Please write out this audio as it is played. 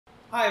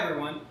Hi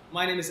everyone,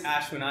 my name is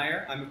Ashwin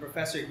Iyer. I'm a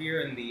professor here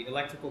in the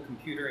Electrical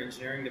Computer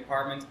Engineering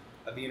Department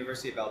of the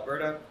University of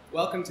Alberta.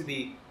 Welcome to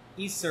the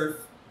eSurf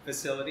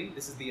facility.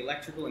 This is the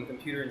Electrical and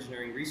Computer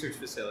Engineering Research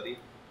Facility.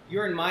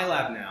 You're in my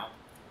lab now,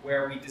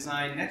 where we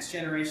design next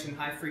generation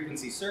high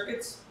frequency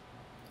circuits,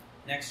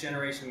 next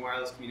generation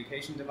wireless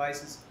communication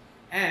devices,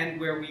 and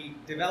where we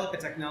develop a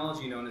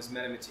technology known as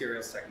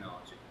metamaterials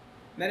technology.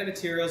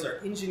 Metamaterials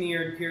are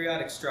engineered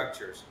periodic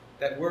structures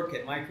that work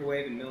at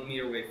microwave and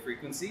millimeter wave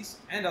frequencies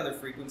and other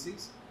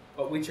frequencies,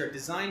 but which are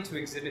designed to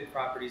exhibit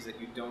properties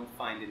that you don't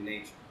find in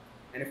nature.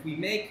 And if we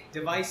make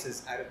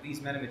devices out of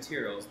these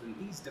metamaterials, then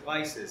these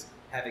devices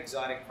have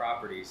exotic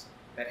properties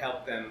that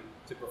help them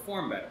to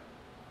perform better.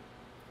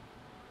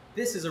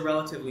 This is a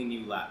relatively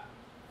new lab.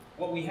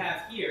 What we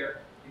have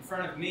here in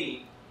front of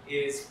me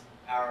is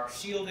our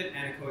shielded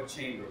anechoic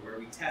chamber where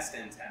we test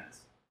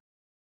antennas.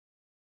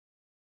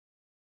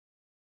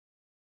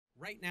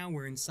 Right now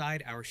we're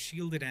inside our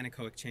shielded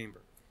anechoic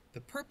chamber.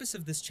 The purpose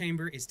of this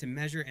chamber is to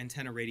measure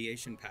antenna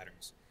radiation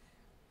patterns.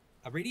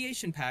 A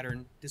radiation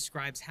pattern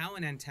describes how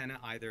an antenna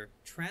either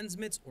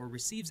transmits or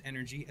receives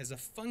energy as a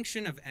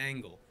function of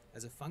angle,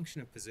 as a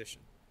function of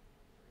position.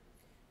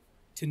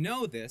 To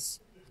know this,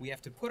 we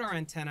have to put our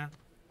antenna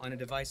on a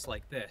device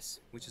like this,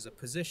 which is a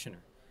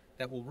positioner,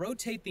 that will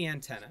rotate the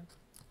antenna,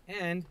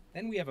 and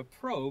then we have a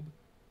probe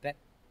that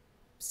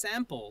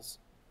samples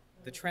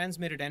the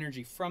transmitted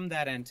energy from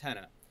that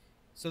antenna,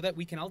 so that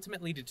we can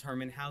ultimately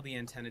determine how the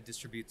antenna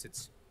distributes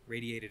its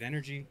radiated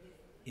energy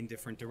in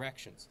different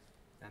directions.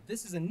 Now,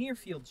 this is a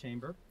near-field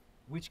chamber,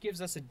 which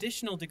gives us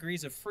additional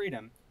degrees of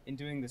freedom in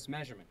doing this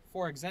measurement.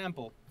 For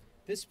example,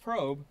 this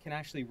probe can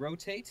actually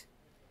rotate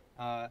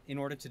in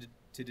order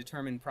to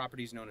determine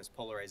properties known as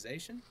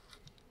polarization.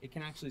 It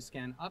can actually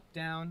scan up,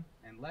 down,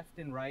 and left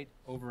and right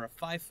over a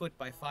 5-foot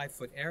by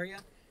 5-foot area.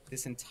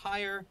 This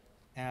entire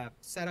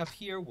setup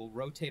here will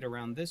rotate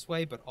around this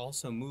way, but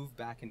also move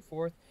back and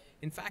forth.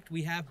 In fact,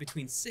 we have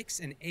between 6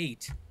 and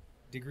 8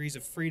 degrees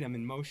of freedom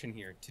in motion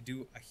here to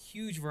do a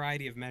huge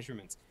variety of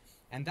measurements.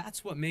 And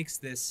that's what makes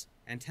this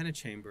antenna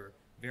chamber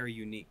very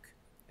unique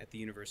at the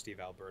University of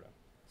Alberta.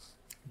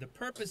 The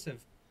purpose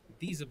of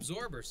these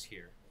absorbers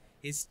here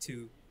is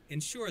to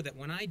ensure that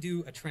when I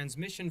do a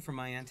transmission from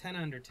my antenna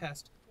under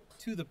test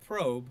to the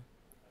probe,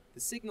 the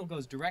signal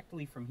goes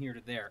directly from here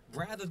to there,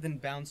 rather than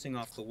bouncing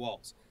off the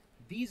walls.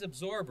 These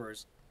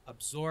absorbers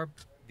absorb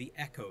the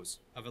echoes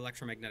of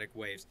electromagnetic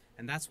waves,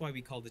 and that's why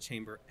we call the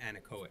chamber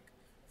anechoic.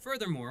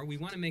 Furthermore, we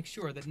want to make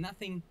sure that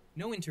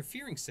no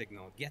interfering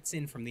signal gets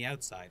in from the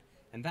outside,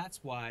 and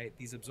that's why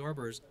these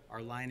absorbers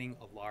are lining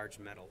a large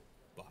metal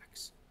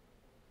box.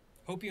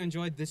 Hope you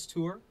enjoyed this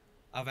tour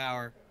of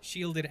our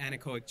shielded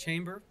anechoic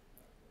chamber.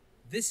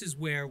 This is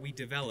where we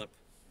develop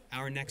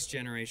our next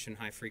generation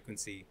high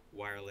frequency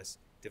wireless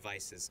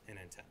devices and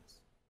antennas.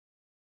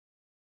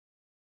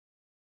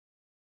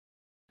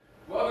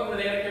 Welcome to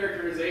the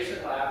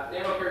Nano-Characterization Lab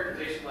here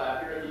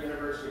at the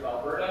University of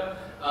Alberta.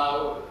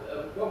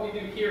 What we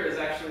do here is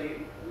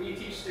actually we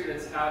teach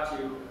students how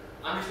to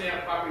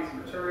understand properties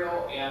of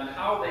material and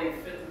how they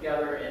fit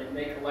together and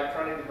make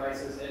electronic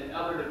devices and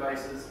other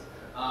devices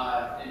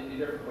in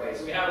different ways.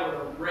 So we have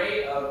an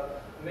array of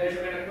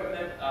measurement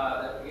equipment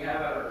that we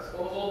have at our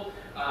disposal.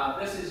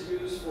 This is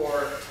used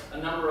for a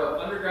number of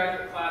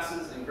undergraduate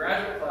classes and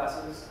graduate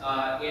classes.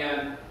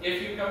 And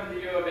if you come to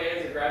the U of A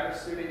as a graduate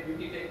student, you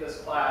can take this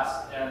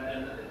class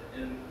and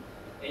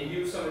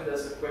use some of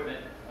this equipment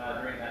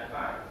during that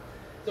time.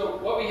 So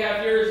what we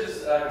have here is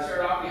just, to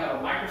start off, we have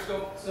a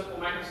microscope, simple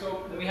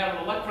microscope, then we have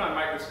an electron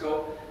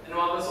microscope. And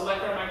while this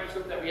electron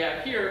microscope that we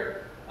have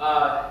here,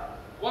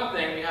 one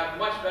thing, we have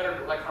much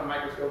better electron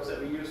microscopes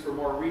that we use for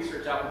more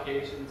research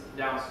applications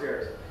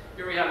downstairs.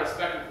 Here we have a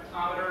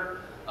spectrophotometer.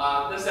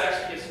 This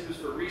actually gets used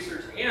for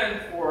research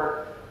and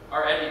for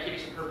our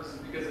education purposes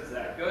because it's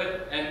that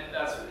good.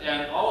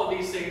 And all of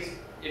these things,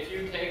 if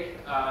you take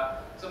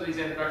some of these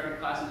introductory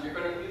classes, you're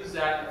going to use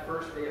that the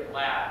first day of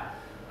lab.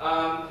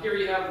 Here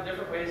you have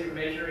different ways of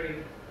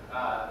measuring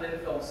thin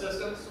film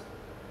systems.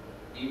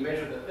 You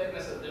measure the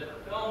thickness of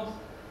different films,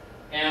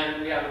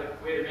 and we have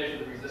a way to measure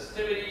the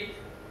resistivity,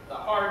 the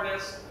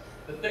hardness,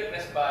 the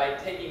thickness by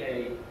taking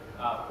a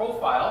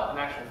profile, an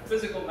actual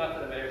physical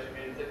method of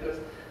measuring thickness.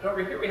 And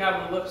over here we have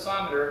an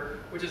ellipsometer,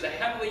 which is a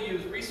heavily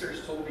used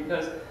research tool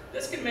because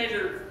this can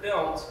measure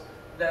films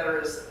that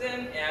are as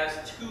thin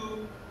as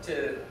 2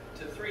 to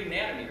 3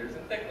 nanometers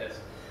in thickness,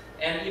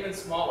 and even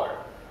smaller.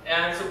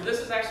 And so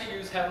this is actually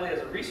used heavily as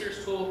a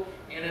research tool,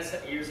 and it's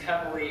used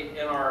heavily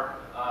in our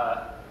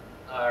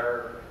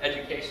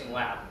education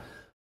lab.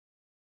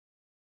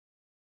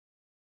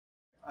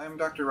 I'm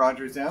Dr.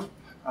 Roger Zemp,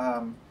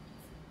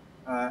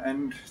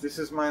 and this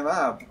is my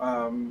lab.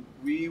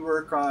 We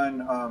work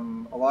on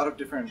a lot of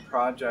different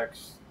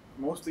projects,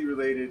 mostly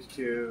related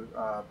to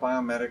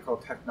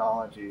biomedical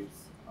technologies.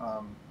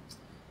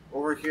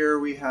 Over here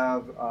we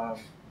have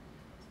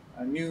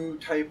a new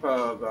type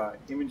of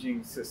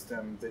imaging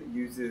system that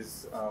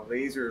uses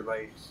laser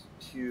light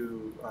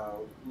to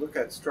look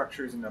at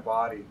structures in the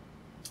body.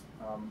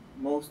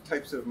 Most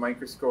types of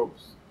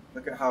microscopes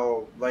look at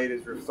how light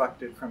is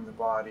reflected from the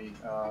body.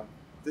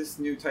 This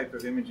new type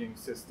of imaging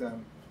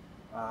system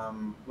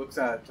looks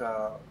at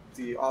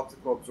the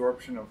optical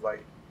absorption of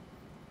light,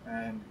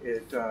 and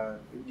it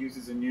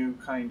uses a new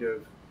kind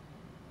of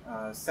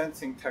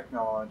sensing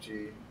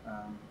technology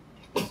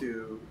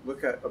to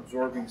look at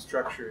absorbing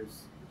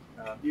structures,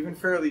 even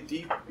fairly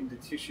deep into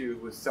tissue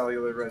with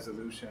cellular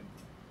resolution.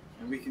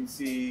 And we can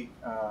see,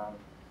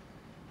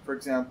 for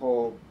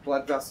example,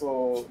 blood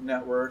vessel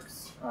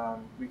networks.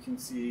 We can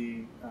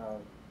see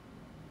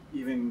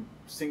even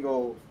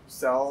single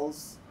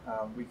cells.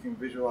 We can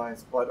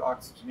visualize blood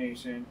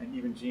oxygenation and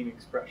even gene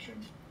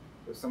expression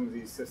with some of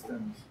these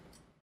systems.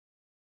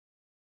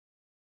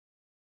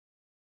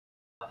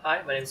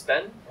 Hi, my name is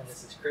Ben, and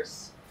this is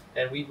Chris,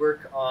 and we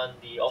work on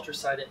the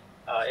ultrasonic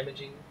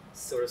imaging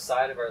sort of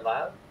side of our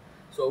lab.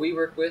 So what we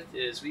work with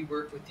is we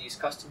work with these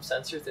custom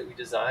sensors that we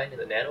design in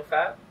the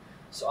nanofab.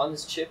 So on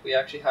this chip, we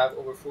actually have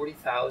over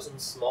 40,000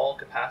 small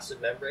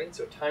capacitive membranes,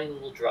 so tiny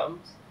little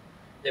drums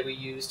that we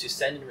use to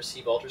send and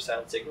receive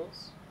ultrasound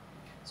signals.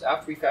 So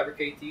after we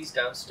fabricate these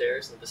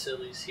downstairs in the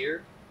facilities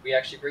here, we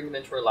actually bring them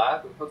into our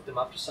lab and hook them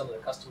up to some of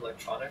the custom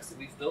electronics that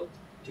we've built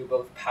to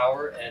both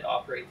power and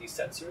operate these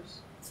sensors.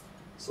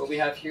 So what we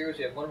have here is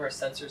we have one of our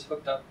sensors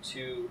hooked up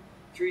to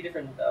 3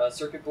 different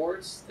circuit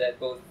boards that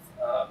both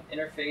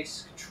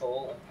interface,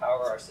 control, and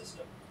power our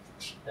system.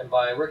 And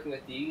by working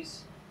with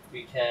these,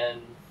 we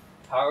can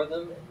power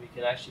them, and we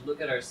can actually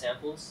look at our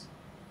samples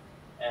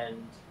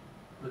and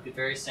look at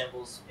various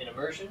samples in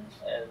immersion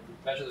and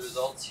measure the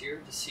results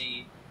here to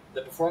see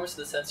the performance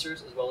of the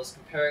sensors, as well as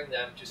comparing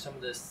them to some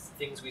of the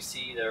things we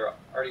see that are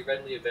already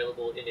readily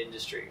available in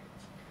industry.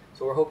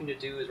 So what we're hoping to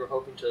do is we're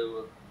hoping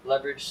to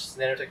leverage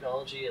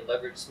nanotechnology and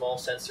leverage small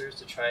sensors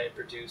to try and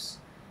produce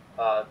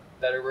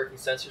better working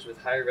sensors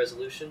with higher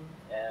resolution,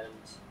 and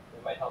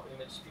it might help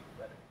image people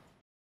better.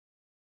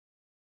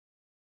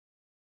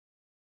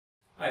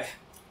 Hi,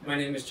 my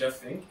name is Jeff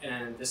Fink,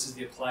 and this is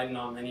the Applied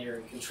Nonlinear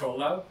and Control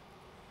Lab.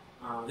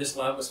 This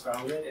lab was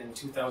founded in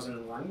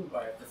 2001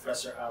 by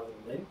Professor Alan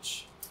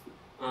Lynch.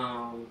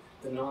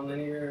 The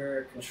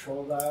Nonlinear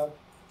Control Lab,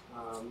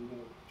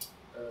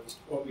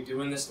 what we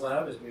do in this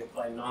lab is we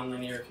apply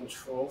nonlinear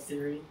control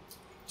theory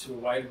to a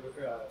wide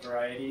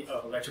variety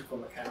of electrical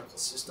mechanical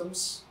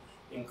systems,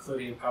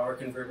 including power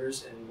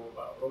converters and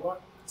mobile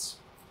robots.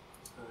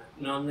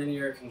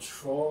 Nonlinear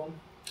control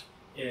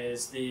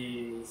is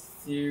the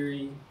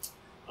theory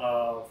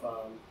of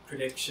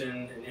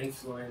prediction and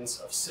influence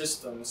of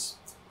systems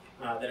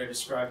that are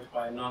described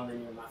by a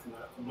nonlinear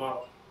mathematical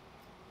model.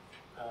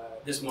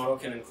 This model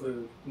can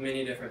include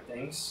many different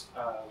things.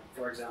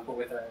 For example,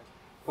 with a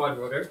quad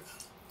rotor.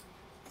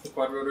 The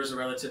quad rotor is a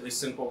relatively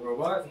simple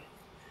robot.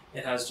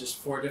 It has just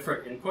 4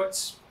 different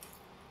inputs,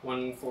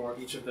 one for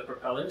each of the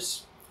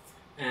propellers.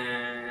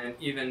 And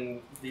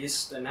even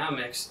these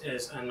dynamics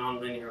is a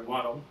nonlinear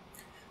model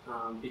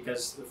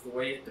because of the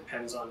way it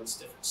depends on its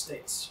different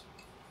states.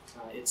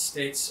 Its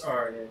states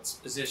are its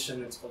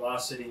position, its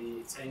velocity,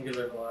 its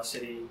angular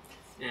velocity,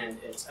 and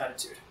its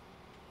attitude.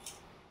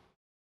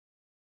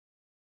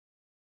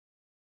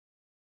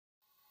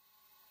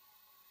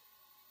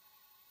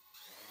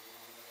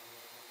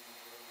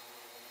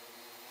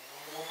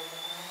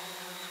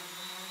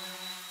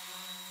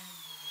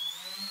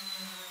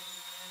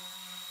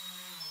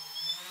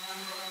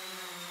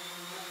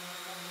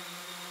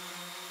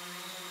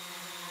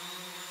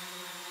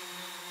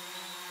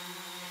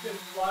 You can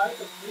fly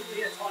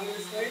completely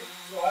autonomously,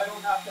 so I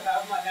don't have to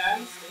have my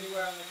hands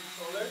anywhere on the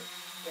controller.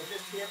 They're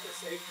just here for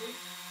safety.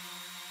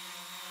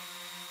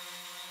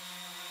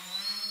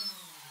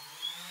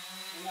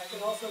 And I can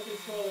also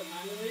control it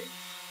manually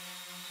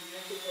to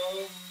make it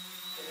go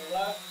to the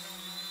left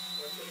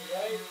or to the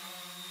right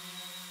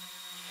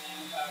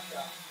and back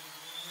down.